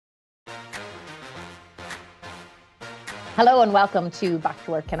Hello and welcome to Back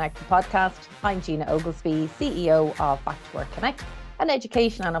to Work Connect, the podcast. I'm Gina Oglesby, CEO of Back to Work Connect, an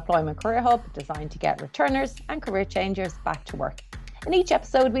education and employment career hub designed to get returners and career changers back to work. In each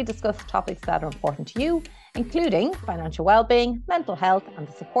episode, we discuss topics that are important to you, including financial well-being, mental health, and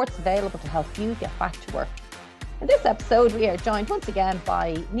the supports available to help you get back to work. In this episode, we are joined once again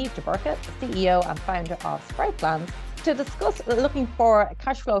by Niamh de Burca, the CEO and founder of Sprout Plans, to discuss looking for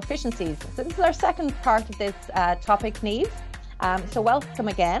cash flow efficiencies. So this is our second part of this topic, Niamh. So welcome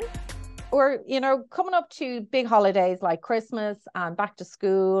again. We're, coming up to big holidays like Christmas and back to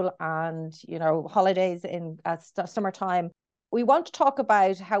school and, holidays in summertime. We want to talk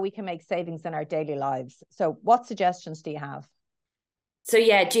about how we can make savings in our daily lives. So what suggestions do you have? So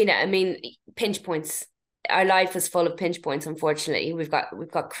yeah, Gina, pinch points. Our life is full of pinch points, unfortunately. We've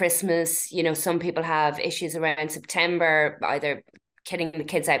got Christmas, some people have issues around September, either getting the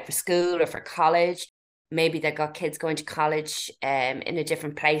kids out for school or for college. Maybe they've got kids going to college in a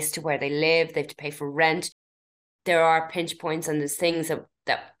different place to where they live. They have to pay for rent. There are pinch points and there's things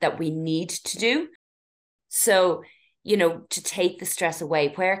that we need to do. So, to take the stress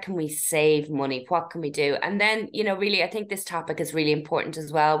away, where can we save money? What can we do? And then, really, I think this topic is really important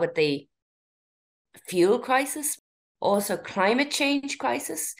as well with the fuel crisis, also climate change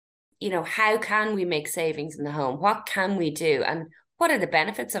crisis. How can we make savings in the home? What can we do? And what are the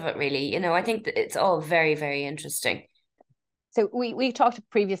benefits of it, really? I think that it's all very, very interesting. So we talked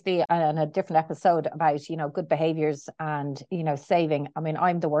previously on a different episode about, good behaviors and, saving.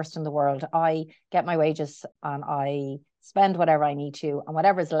 I'm the worst in the world. I get my wages and I spend whatever I need to, and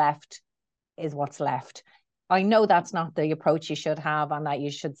whatever's left is what's left. I know that's not the approach you should have, and that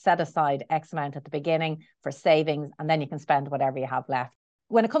you should set aside X amount at the beginning for savings, and then you can spend whatever you have left.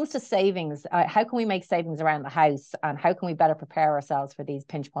 When it comes to savings, how can we make savings around the house, and how can we better prepare ourselves for these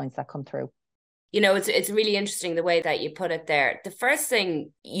pinch points that come through? It's really interesting the way that you put it there. The first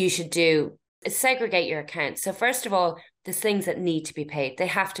thing you should do is segregate your accounts. So first of all, there's things that need to be paid. They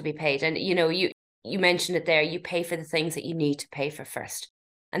have to be paid. And, you mentioned it there. You pay for the things that you need to pay for first.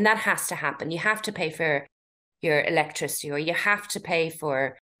 And that has to happen. You have to pay for your electricity, or you have to pay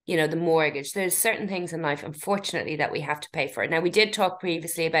for, the mortgage. There's certain things in life, unfortunately, that we have to pay for. Now, we did talk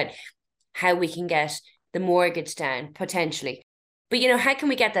previously about how we can get the mortgage down, potentially. But, how can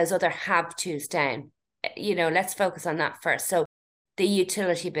we get those other have-tos down? Let's focus on that first. So the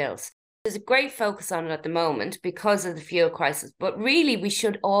utility bills. There's a great focus on it at the moment because of the fuel crisis. But really, we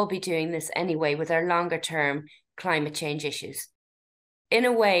should all be doing this anyway with our longer-term climate change issues. In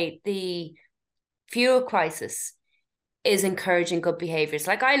a way, the fuel crisis is encouraging good behaviors.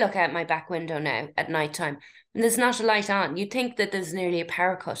 Like, I look out my back window now at nighttime and there's not a light on. You'd think that there's nearly a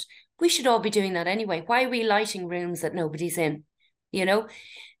power cut. We should all be doing that anyway. Why are we lighting rooms that nobody's in? So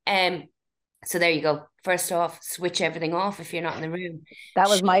there you go. First off, switch everything off if you're not in the room. That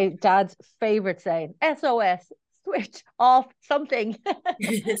was my dad's favorite saying. SOS, switch off something.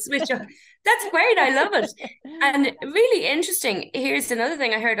 Switch off. That's great. I love it. And really interesting. Here's another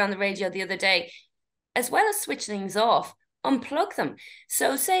thing I heard on the radio the other day. As well as switch things off, unplug them.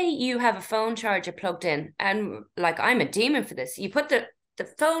 So say you have a phone charger plugged in, and like, I'm a demon for this. You put the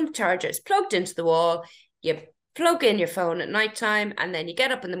phone charger is plugged into the wall, you plug in your phone at nighttime, and then you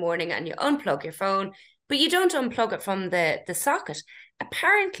get up in the morning and you unplug your phone, but you don't unplug it from the socket.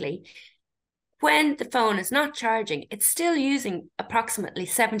 Apparently, when the phone is not charging, it's still using approximately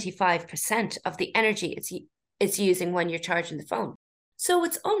 75% of the energy it's using when you're charging the phone. So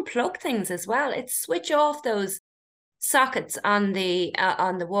it's unplug things as well. It's switch off those sockets on the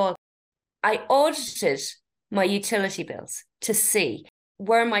wall. I audited my utility bills to see,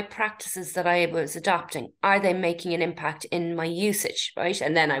 were my practices that I was adopting, are they making an impact in my usage, right?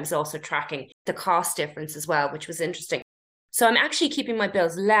 And then I was also tracking the cost difference as well, which was interesting. So I'm actually keeping my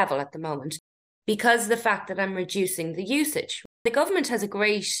bills level at the moment because of the fact that I'm reducing the usage. The government has a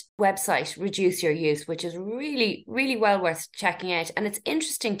great website, Reduce Your Use, which is really, really well worth checking out. And it's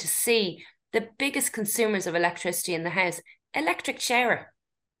interesting to see the biggest consumers of electricity in the house. Electric shower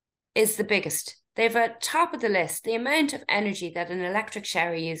is the biggest. They've a top of the list. The amount of energy that an electric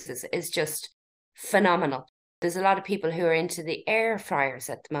shower uses is just phenomenal. There's a lot of people who are into the air fryers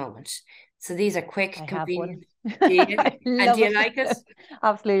at the moment. So these are quick, convenient. Do you? And do you like it?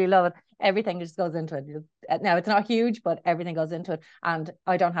 Absolutely love it. Everything just goes into it. Now, it's not huge, but everything goes into it. And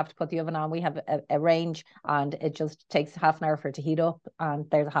I don't have to put the oven on. We have a range, and it just takes half an hour for it to heat up, and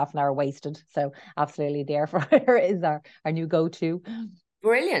there's a half an hour wasted. So absolutely, the air fryer is our new go-to.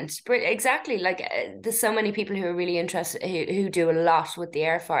 Brilliant. Exactly. Like, there's so many people who are really interested, who do a lot with the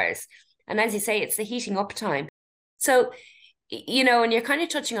air fryers. And as you say, it's the heating up time. So, and you're kind of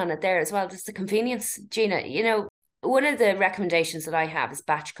touching on it there as well, just the convenience, Gina. one of the recommendations that I have is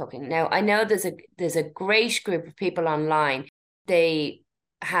batch cooking. Now, I know there's a great group of people online. They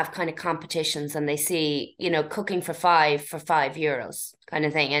have kind of competitions and they see, cooking for €5 kind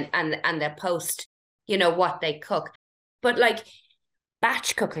of thing. And they post, what they cook. But like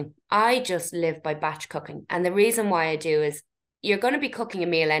batch cooking, I just live by batch cooking. And the reason why I do is you're going to be cooking a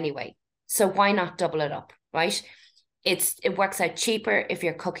meal anyway. So why not double it up, right? It works out cheaper if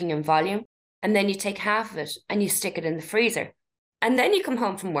you're cooking in volume. And then you take half of it and you stick it in the freezer. And then you come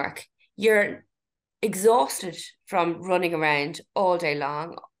home from work. You're exhausted from running around all day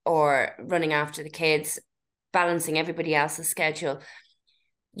long or running after the kids, balancing everybody else's schedule.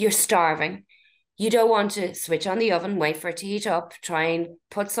 You're starving. You don't want to switch on the oven, wait for it to heat up, try and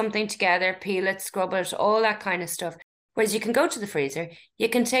put something together, peel it, scrub it, all that kind of stuff. Whereas you can go to the freezer, you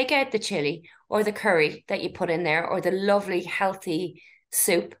can take out the chili or the curry that you put in there or the lovely, healthy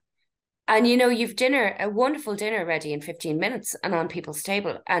soup. And you've a wonderful dinner ready in 15 minutes and on people's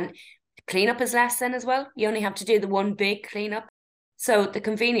table. And cleanup is less then as well. You only have to do the one big cleanup. So the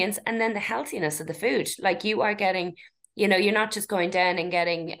convenience and then the healthiness of the food. Like you are getting, you're not just going down and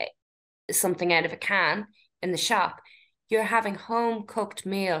getting something out of a can in the shop. You're having home cooked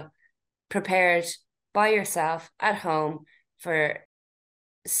meal prepared by yourself at home for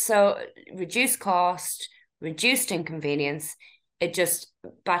so reduced cost, reduced inconvenience. It just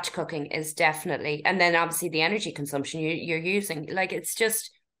batch cooking is definitely, and then obviously the energy consumption you're using, like it's just,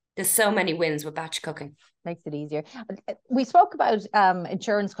 there's so many wins with batch cooking. Makes it easier. We spoke about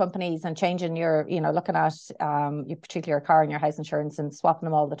insurance companies and changing your, looking at your particular car and your house insurance and swapping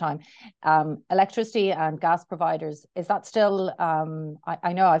them all the time. Electricity and gas providers, is that still,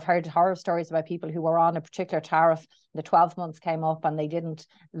 I know I've heard horror stories about people who were on a particular tariff, the 12 months came up and they didn't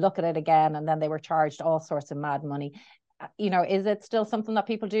look at it again and then they were charged all sorts of mad money. Is it still something that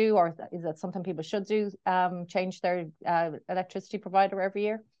people do, or is it something people should do, change their electricity provider every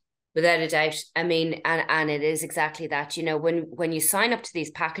year? Without a doubt. I mean, and it is exactly that. When you sign up to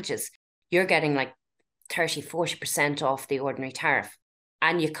these packages, you're getting like 30-40% off the ordinary tariff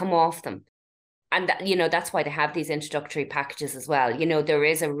and you come off them. And that's why they have these introductory packages as well. There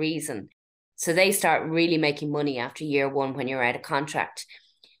is a reason. So they start really making money after year one when you're out of contract.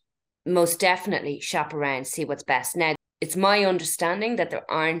 Most definitely shop around, see what's best. Now, it's my understanding that there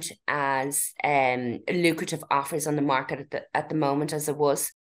aren't as lucrative offers on the market at the moment as there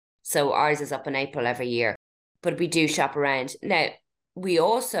was. So ours is up in April every year, but we do shop around. Now, we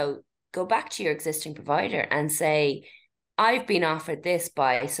also go back to your existing provider and say, I've been offered this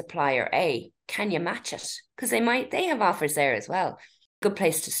by supplier A. Can you match it? Because they have offers there as well. Good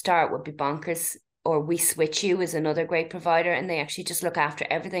place to start would be Bonkers, or We Switch You is another great provider, and they actually just look after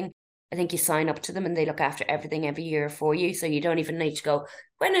everything. I think you sign up to them and they look after everything every year for you. So you don't even need to go,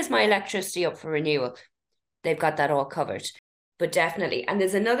 when is my electricity up for renewal? They've got that all covered. But definitely. And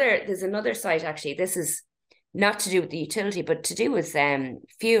there's another site, actually. This is not to do with the utility, but to do with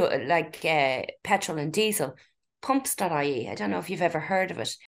fuel, like petrol and diesel, pumps.ie. I don't know if you've ever heard of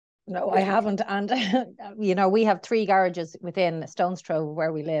it. No, I haven't. And, we have 3 garages within a stone's throw of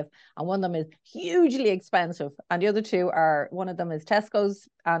where we live. And one of them is hugely expensive. And the other 2 one of them is Tesco's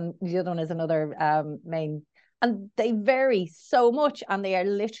and the other one is another main. And they vary so much and they are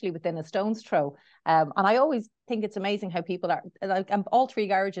literally within a stone's throw. And I always think it's amazing how people are, like, all 3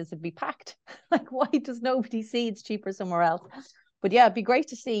 garages would be packed. Like, why does nobody see it's cheaper somewhere else? But yeah, it'd be great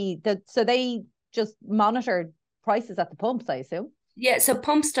to see that. So they just monitor prices at the pumps, I assume. Yeah, so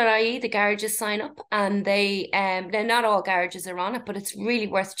pumps.ie, the garages sign up and they're not all garages are on it, but it's really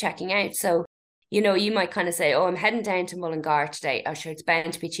worth checking out. So, you might kind of say, oh, I'm heading down to Mullingar today. Oh, sure, it's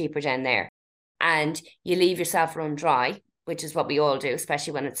bound to be cheaper down there. And you leave yourself run dry, which is what we all do,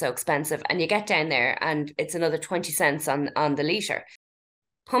 especially when it's so expensive. And you get down there and it's another 20 cents on the litre.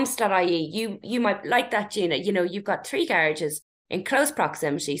 Pumps.ie, you might like that, Gina. You've got 3 garages in close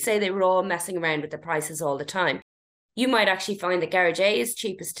proximity. Say they were all messing around with the prices all the time. You might actually find that Garage A is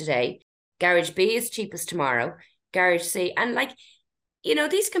cheapest today, Garage B is cheapest tomorrow, Garage C, and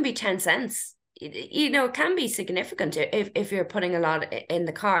these can be 10 cents. It can be significant if you're putting a lot in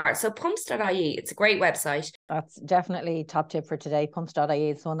the car. So pumps.ie, it's a great website. That's definitely top tip for today. Pumps.ie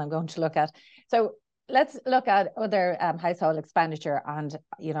is one I'm going to look at. So let's look at other household expenditure. And,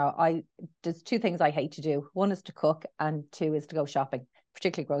 there's 2 things I hate to do. One is to cook and 2 is to go shopping,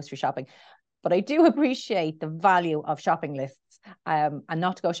 particularly grocery shopping. But I do appreciate the value of shopping lists, and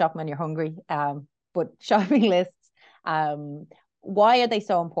not to go shopping when you're hungry, but shopping lists. Why are they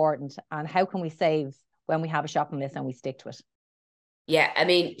so important and how can we save when we have a shopping list and we stick to it? Yeah, I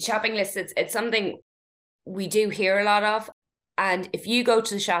mean, shopping lists, it's something we do hear a lot of. And if you go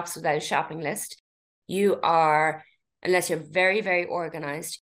to the shops without a shopping list, you are unless you're very, very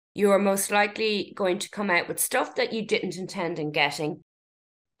organized, you are most likely going to come out with stuff that you didn't intend in getting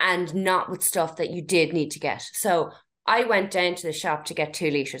and not with stuff that you did need to get. So I went down to the shop to get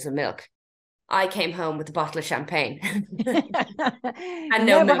 2 liters of milk. I came home with a bottle of champagne and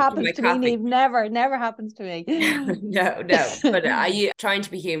no Never milk in happens my to me, coffee. Neve. Never happens to me. No. But I trying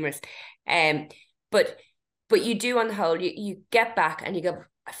to be humorous. Um, but you do on the whole, you get back and you go,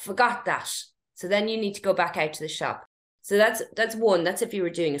 I forgot that. So then you need to go back out to the shop. So that's one. That's if you were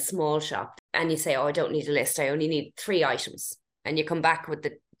doing a small shop and you say, oh, I don't need a list. I only need 3 items. And you come back with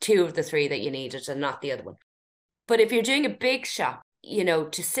the 2 of the 3 that you needed and not the other one. But if you're doing a big shop,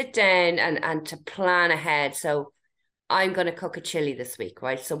 to sit down and to plan ahead. So I'm going to cook a chili this week,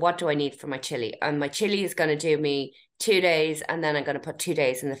 right? So what do I need for my chili? And my chili is going to do me 2 days, and then I'm going to put 2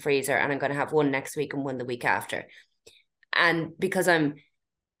 days in the freezer, and I'm going to have one next week and one the week after. And because I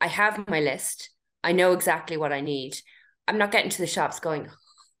have my list, I know exactly what I need. I'm not getting to the shops going,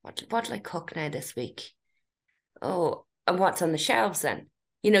 what will I cook now this week? Oh, and what's on the shelves then?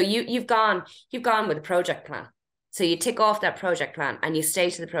 You've gone with a project plan. So you tick off that project plan and you stay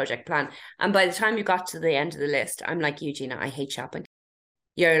to the project plan. And by the time you got to the end of the list, I'm like you, Gina, I hate shopping.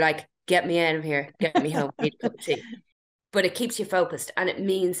 You're like, get me out of here, get me home, need a cup of tea. But it keeps you focused, and it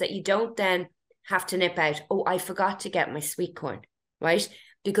means that you don't then have to nip out, oh, I forgot to get my sweet corn, right?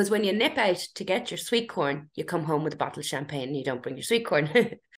 Because when you nip out to get your sweet corn, you come home with a bottle of champagne and you don't bring your sweet corn.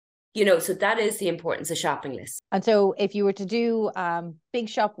 So that is the importance of shopping lists. And so if you were to do big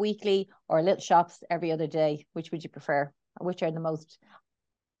shop weekly or little shops every other day, which would you prefer? Which are the most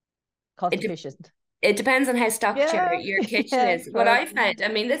cost efficient? It depends on how stocked your kitchen is. What I found,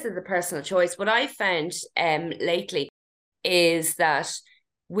 this is a personal choice. What I found lately is that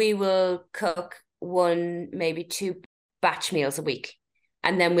we will cook 1, maybe 2 batch meals a week.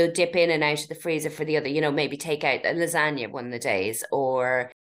 And then we'll dip in and out of the freezer for the other, maybe take out a lasagna one of the days,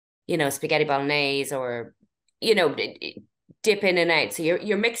 or spaghetti bolognese, or dip in and out. So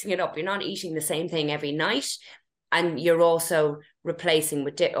you're mixing it up. You're not eating the same thing every night, and you're also replacing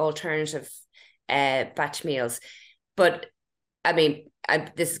with alternative batch meals. But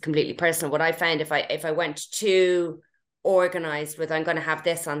this is completely personal. What I found, if I went too organized with, I'm going to have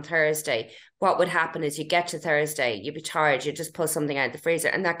this on Thursday, what would happen is you get to Thursday, you'd be tired, you just pull something out of the freezer,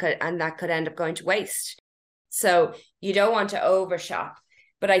 and that could end up going to waste. So you don't want to overshop.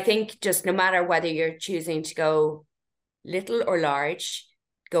 But I think just no matter whether you're choosing to go little or large,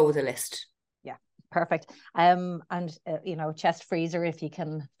 go with a list. Yeah, perfect. And chest freezer, if you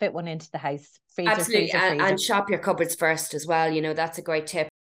can fit one into the house. Freezer, absolutely. freezer. And shop your cupboards first as well. That's a great tip.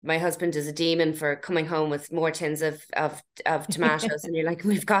 My husband is a demon for coming home with more tins of tomatoes, and you're like,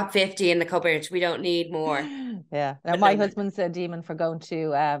 we've got 50 in the cupboard, we don't need more. Yeah. Now, my husband's a demon for going to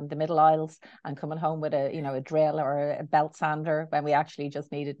the middle aisles and coming home with a drill or a belt sander when we actually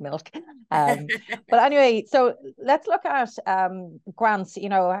just needed milk. But anyway, so let's look at grants.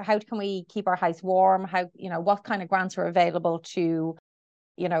 How can we keep our house warm? What kind of grants are available to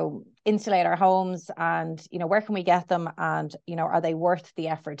insulate our homes, and where can we get them, and are they worth the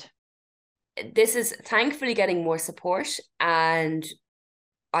effort? This is thankfully getting more support, and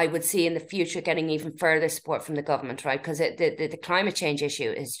I would see in the future getting even further support from the government, right? Because the climate change issue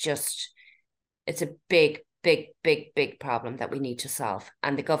is it's a big problem that we need to solve,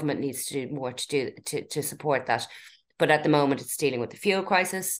 and the government needs to do more to support that. But at the moment, it's dealing with the fuel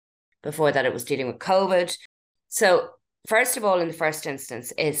crisis. Before that, it was dealing with COVID. So first of all, in the first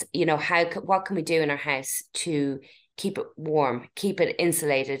instance is, what can we do in our house to keep it warm, keep it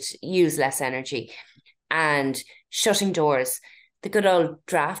insulated, use less energy, and shutting doors. The good old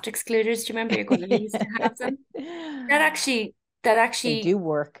draft excluders. Do you remember your grandma used to have them? That actually They do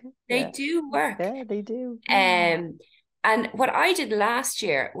work. They do work. Yeah, they do. And what I did last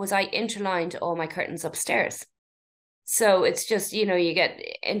year was I interlined all my curtains upstairs. So it's just, you get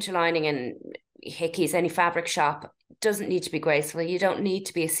interlining and hickeys. Any fabric shop doesn't need to be graceful. You don't need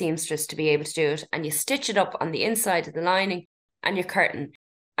to be a seamstress to be able to do it. And you stitch it up on the inside of the lining and your curtain.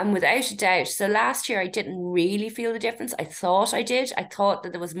 And without a doubt, so last year I didn't really feel the difference. I thought I did. I thought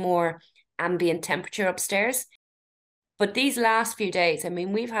that there was more ambient temperature upstairs. But these last few days,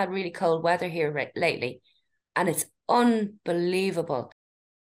 we've had really cold weather here lately, and it's unbelievable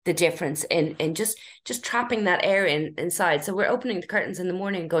the difference in just trapping that air inside. So we're opening the curtains in the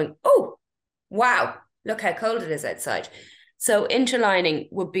morning and going, oh, wow, look how cold it is outside. So interlining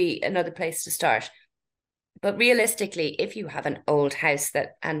would be another place to start. But realistically, if you have an old house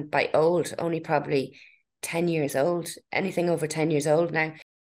and by old, only probably 10 years old, anything over 10 years old now,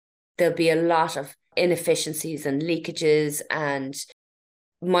 there'll be a lot of inefficiencies and leakages, and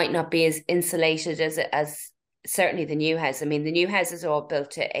might not be as insulated as certainly the new house. I mean, the new houses are all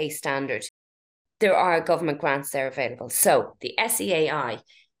built to a standard. There are government grants there available. So the SEAI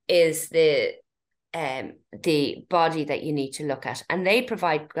is the body that you need to look at, and they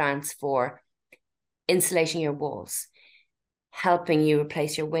provide grants for insulating your walls, helping you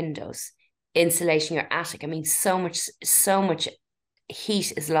replace your windows, insulating your attic. I mean, so much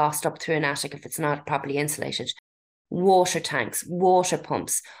heat is lost up through an attic if it's not properly insulated. Water tanks, water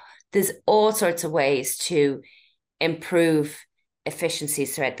pumps. There's all sorts of ways to improve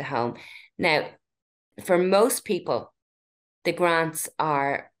efficiencies throughout the home. Now, for most people, the grants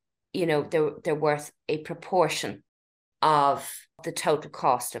are, they're worth a proportion of the total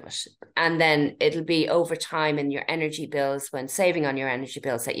cost of it. And then it'll be over time in your energy bills, when saving on your energy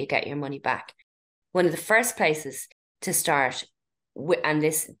bills, that you get your money back. One of the first places to start, and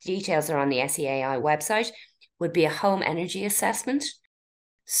this details are on the SEAI website, would be a home energy assessment.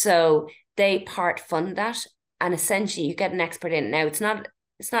 So they part fund that, and essentially you get an expert in. Now, it's not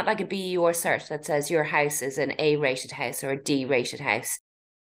like a BER cert that says your house is an A-rated house or a D-rated house.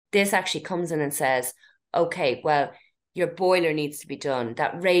 This actually comes in and says, okay, well, your boiler needs to be done,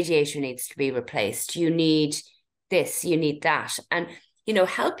 that radiator needs to be replaced, you need this, you need that, and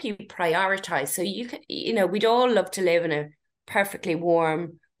help you prioritize. So you can, we'd all love to live in a perfectly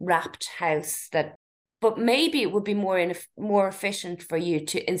warm, wrapped house, but maybe it would be more efficient for you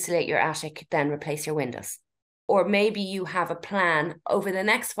to insulate your attic than replace your windows. Or maybe you have a plan over the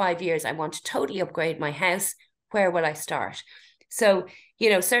next 5 years, I want to totally upgrade my house. Where will I start? So,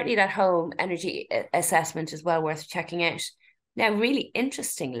 certainly that home energy assessment is well worth checking out. Now, really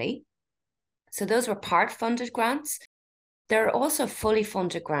interestingly, so those were part funded grants. There are also fully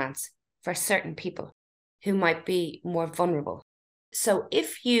funded grants for certain people who might be more vulnerable. So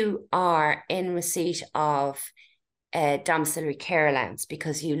if you are in receipt of a domiciliary care allowance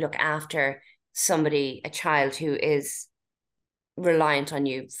because you look after a child who is reliant on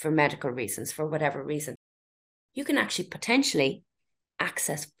you for medical reasons, for whatever reason, you can actually potentially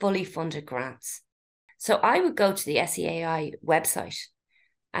access fully funded grants. So I would go to the SEAI website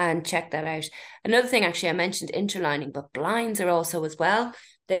and check that out. Another thing, actually, I mentioned interlining, but blinds are also as well.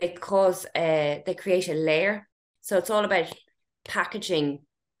 They create a layer. So it's all about packaging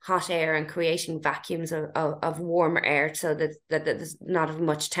hot air and creating vacuums of warmer air, so that there's not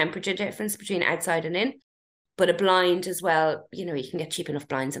much temperature difference between outside and in. But a blind as well, you can get cheap enough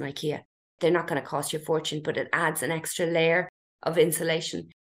blinds in IKEA. They're not going to cost you a fortune, but it adds an extra layer of insulation.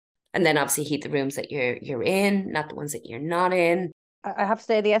 And then obviously heat the rooms that you're in, not the ones that you're not in. I have to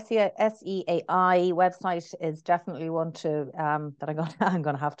say the SEAI website is definitely one that I'm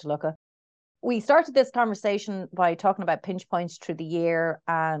going to have to look at. We started this conversation by talking about pinch points through the year,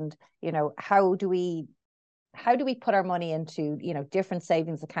 and how do we put our money into different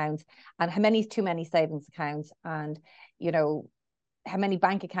savings accounts, and how many is too many savings accounts, and how many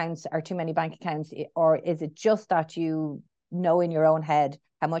bank accounts are too many bank accounts, or is it just that you know in your own head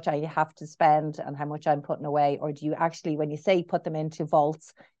how much I have to spend and how much I'm putting away? Or do you actually, when you say put them into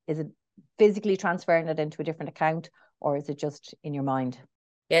vaults, is it physically transferring it into a different account, or is it just in your mind?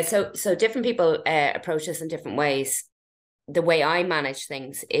 Yeah, so different people approach this in different ways. The way I manage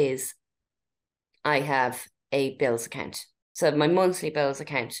things is I have a bills account. So my monthly bills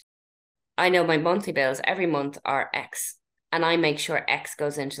account, I know my monthly bills every month are X, and I make sure X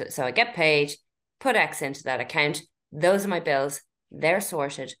goes into it. So I get paid, put X into that account. Those are my bills. They're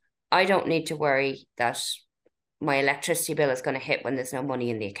sorted. I don't need to worry that my electricity bill is going to hit when there's no money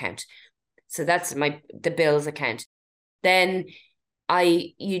in the account. So that's the bills account. Then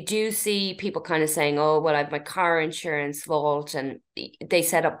you do see people kind of saying, oh, well, I have my car insurance vault, and they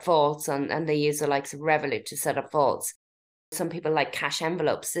set up vaults and they use the likes of Revolut to set up vaults. Some people like cash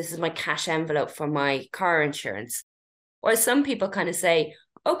envelopes. This is my cash envelope for my car insurance. Or some people kind of say,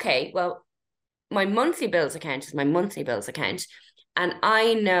 okay, well, my monthly bills account is my monthly bills account. And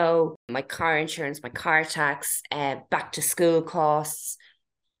I know my car insurance, my car tax, back to school costs,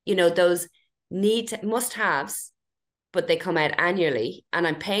 those must-haves, but they come out annually, and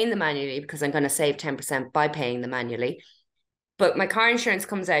I'm paying them annually because I'm going to save 10% by paying them annually. But my car insurance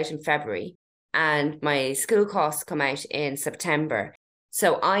comes out in February and my school costs come out in September.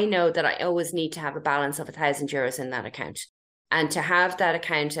 So I know that I always need to have a balance of €1,000 in that account. And to have that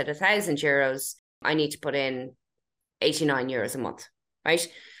account at €1,000, I need to put in €89 a month, right?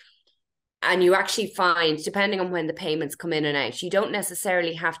 And you actually find, depending on when the payments come in and out, you don't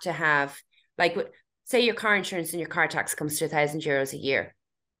necessarily have to have, like, say your car insurance and your car tax comes to €1,000 a year,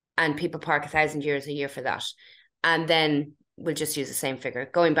 and people park €1,000 a year for that. And then we'll just use the same figure.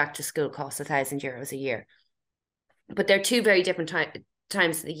 Going back to school costs €1,000 a year. But they're two very different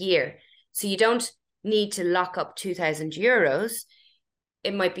times of the year. So you don't need to lock up 2,000 euros,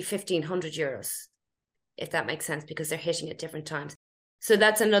 it might be 1,500 euros, if that makes sense, because they're hitting at different times. So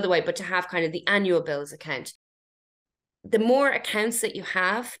that's another way, but to have kind of the annual bills account. The more accounts that you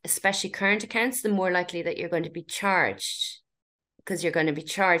have, especially current accounts, the more likely that you're going to be charged, because you're going to be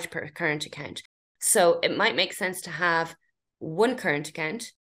charged per current account. So it might make sense to have one current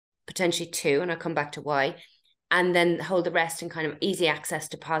account, potentially two, and I'll come back to why, and then hold the rest in kind of easy access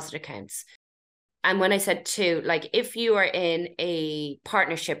deposit accounts. And when I said two, like if you are in a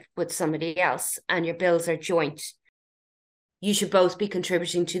partnership with somebody else and your bills are joint, you should both be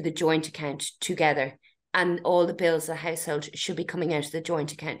contributing to the joint account together. And all the bills of the household should be coming out of the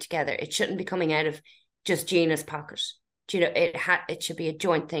joint account together. It shouldn't be coming out of just Gina's pocket. It should be a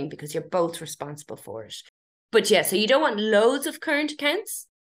joint thing because you're both responsible for it. But yeah, so you don't want loads of current accounts.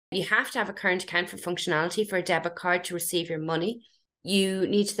 You have to have a current account for functionality, for a debit card to receive your money. You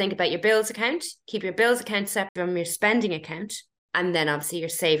need to think about your bills account, keep your bills account separate from your spending account, and then obviously your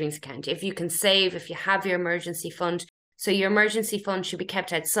savings account. If you can save, if you have your emergency fund. So your emergency fund should be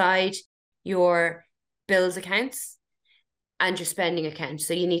kept outside your bills accounts and your spending account.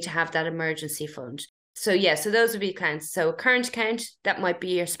 So you need to have that emergency fund. So yeah, so those would be accounts. So a current account, that might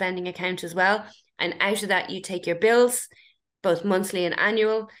be your spending account as well. And out of that, you take your bills, both monthly and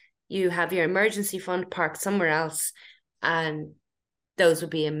annual. You have your emergency fund parked somewhere else, and those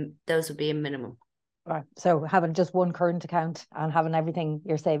would be a minimum. Right. So having just one current account and having everything,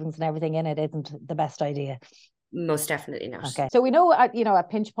 your savings and everything in it, isn't the best idea. Most definitely not. Okay. So we know at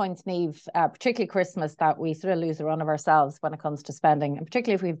pinch points, Niamh, particularly Christmas, that we sort of lose the run of ourselves when it comes to spending, and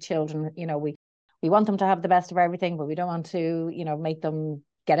particularly if we have children. We want them to have the best of everything, but we don't want to make them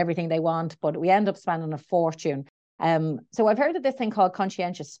get everything they want. But we end up spending a fortune. So I've heard of this thing called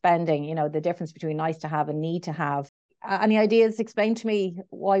conscientious spending. The difference between nice to have and need to have. Any ideas? Explain to me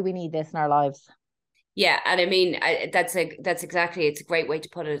why we need this in our lives. Yeah, and I mean that's exactly, it's a great way to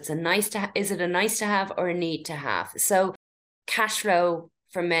put it. It's a nice to is it a nice to have or a need to have? So cash flow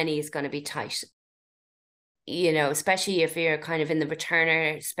for many is going to be tight. Especially if you're kind of in the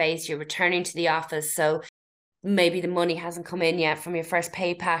returner space, you're returning to the office, so maybe the money hasn't come in yet from your first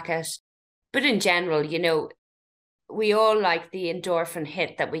pay packet. But in general, we all like the endorphin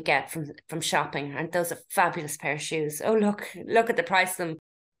hit that we get from shopping, and those are fabulous pair of shoes. Oh, look at the price of them,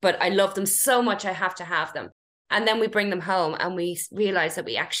 but I love them so much I have to have them. And then we bring them home and we realize that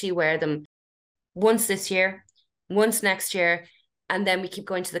we actually wear them once this year, once next year, and then we keep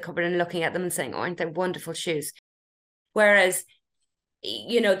going to the cupboard and looking at them and saying, oh, aren't they wonderful shoes? Whereas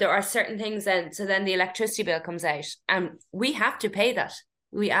there are certain things so then the electricity bill comes out and we have to pay that.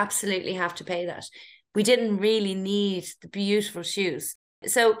 We absolutely have to pay that. We didn't really need the beautiful shoes.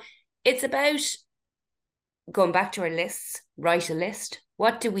 So it's about going back to our lists, write a list.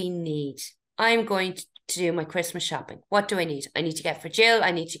 What do we need? I'm going to do my Christmas shopping. What do I need? I need to get for Jill.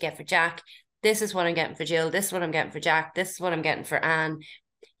 I need to get for Jack. This is what I'm getting for Jill. This is what I'm getting for Jack. This is what I'm getting for Anne.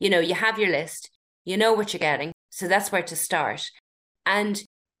 You have your list. You know what you're getting. So that's where to start. And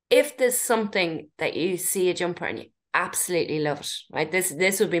if there's something that you see a jumper and you absolutely love it, right?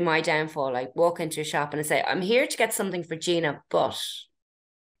 This would be my downfall. Like walk into a shop and I say, I'm here to get something for Gina, but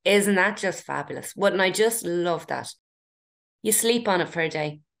isn't that just fabulous? Wouldn't I just love that? You sleep on it for a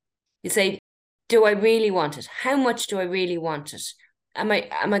day. You say, do I really want it? How much do I really want it? Am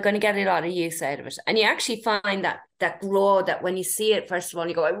I going to get a lot of use out of it? And you actually find that raw, that when you see it, first of all,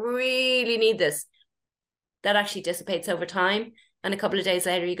 you go, I really need this. That actually dissipates over time. And a couple of days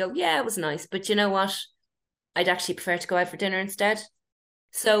later, you go, yeah, it was nice. But you know what? I'd actually prefer to go out for dinner instead.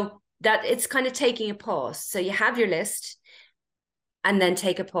 So that it's kind of taking a pause. So you have your list and then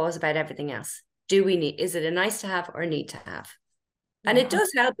take a pause about everything else. Is it a nice to have or a need to have? And it does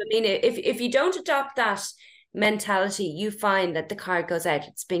help. I mean, if you don't adopt that mentality, you find that the card goes out,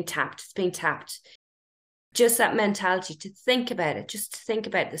 it's being tapped. Just that mentality to think about it, just to think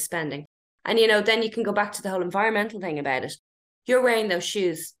about the spending. And, then you can go back to the whole environmental thing about it. You're wearing those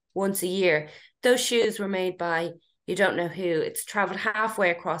shoes once a year. Those shoes were made by, you don't know who. It's traveled halfway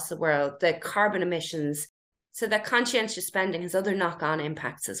across the world, the carbon emissions. So that conscientious spending has other knock-on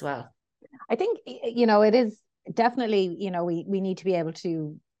impacts as well. I think, it is definitely, we need to be able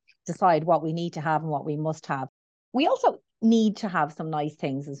to decide what we need to have and what we must have. We also need to have some nice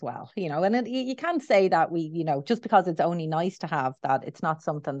things as well, and you can't say that we, just because it's only nice to have, that it's not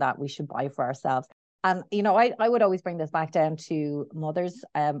something that we should buy for ourselves. And, I would always bring this back down to mothers.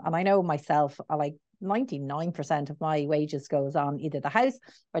 And I know myself, I like 99% of my wages goes on either the house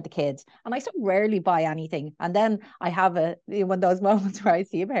or the kids. And I so rarely buy anything. And then I have one of those moments where I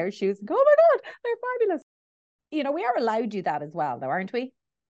see a pair of shoes and go, oh my God, they're fabulous. We are allowed to do that as well, though, aren't we?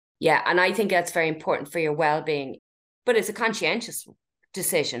 Yeah, and I think that's very important for your well-being. But it's a conscientious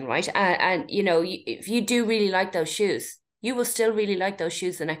decision, right? And you know, if you do really like those shoes, you will still really like those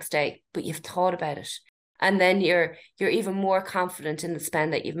shoes the next day, but you've thought about it. And then you're even more confident in the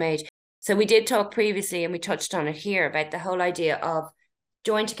spend that you've made. So we did talk previously, and we touched on it here, about the whole idea of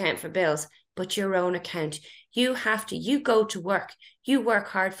joint account for bills, but your own account. You go to work, you work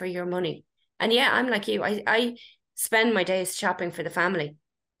hard for your money. And yeah, I'm like you. I spend my days shopping for the family.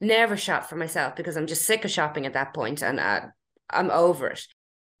 Never shop for myself because I'm just sick of shopping at that point, and I'm over it.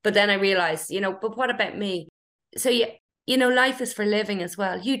 But then I realized, but what about me? So life is for living as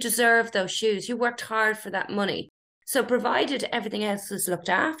well. You deserve those shoes. You worked hard for that money. So provided everything else is looked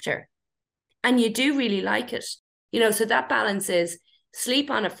after and you do really like it, so that balance is sleep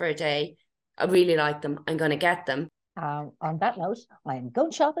on it for a day. I really like them. I'm going to get them. On that note, I'm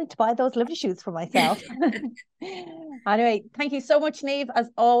going shopping to buy those lovely shoes for myself. Anyway, thank you so much, Niamh. As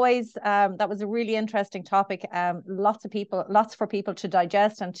always, that was a really interesting topic. Lots for people to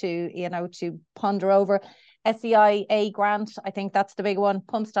digest and to ponder over. SEIA grant, I think that's the big one.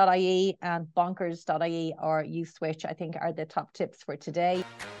 Pumps.ie and bonkers.ie or USwitch, I think, are the top tips for today.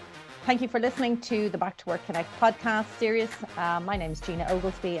 Thank you for listening to the Back to Work Connect podcast series. My name is Gina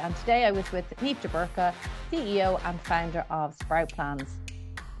Oglesby, and today I was with Niamh de Burca, CEO and founder of Sprout Plans.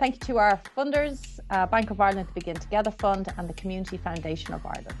 Thank you to our funders, Bank of Ireland, the Begin Together Fund, and the Community Foundation of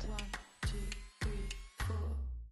Ireland.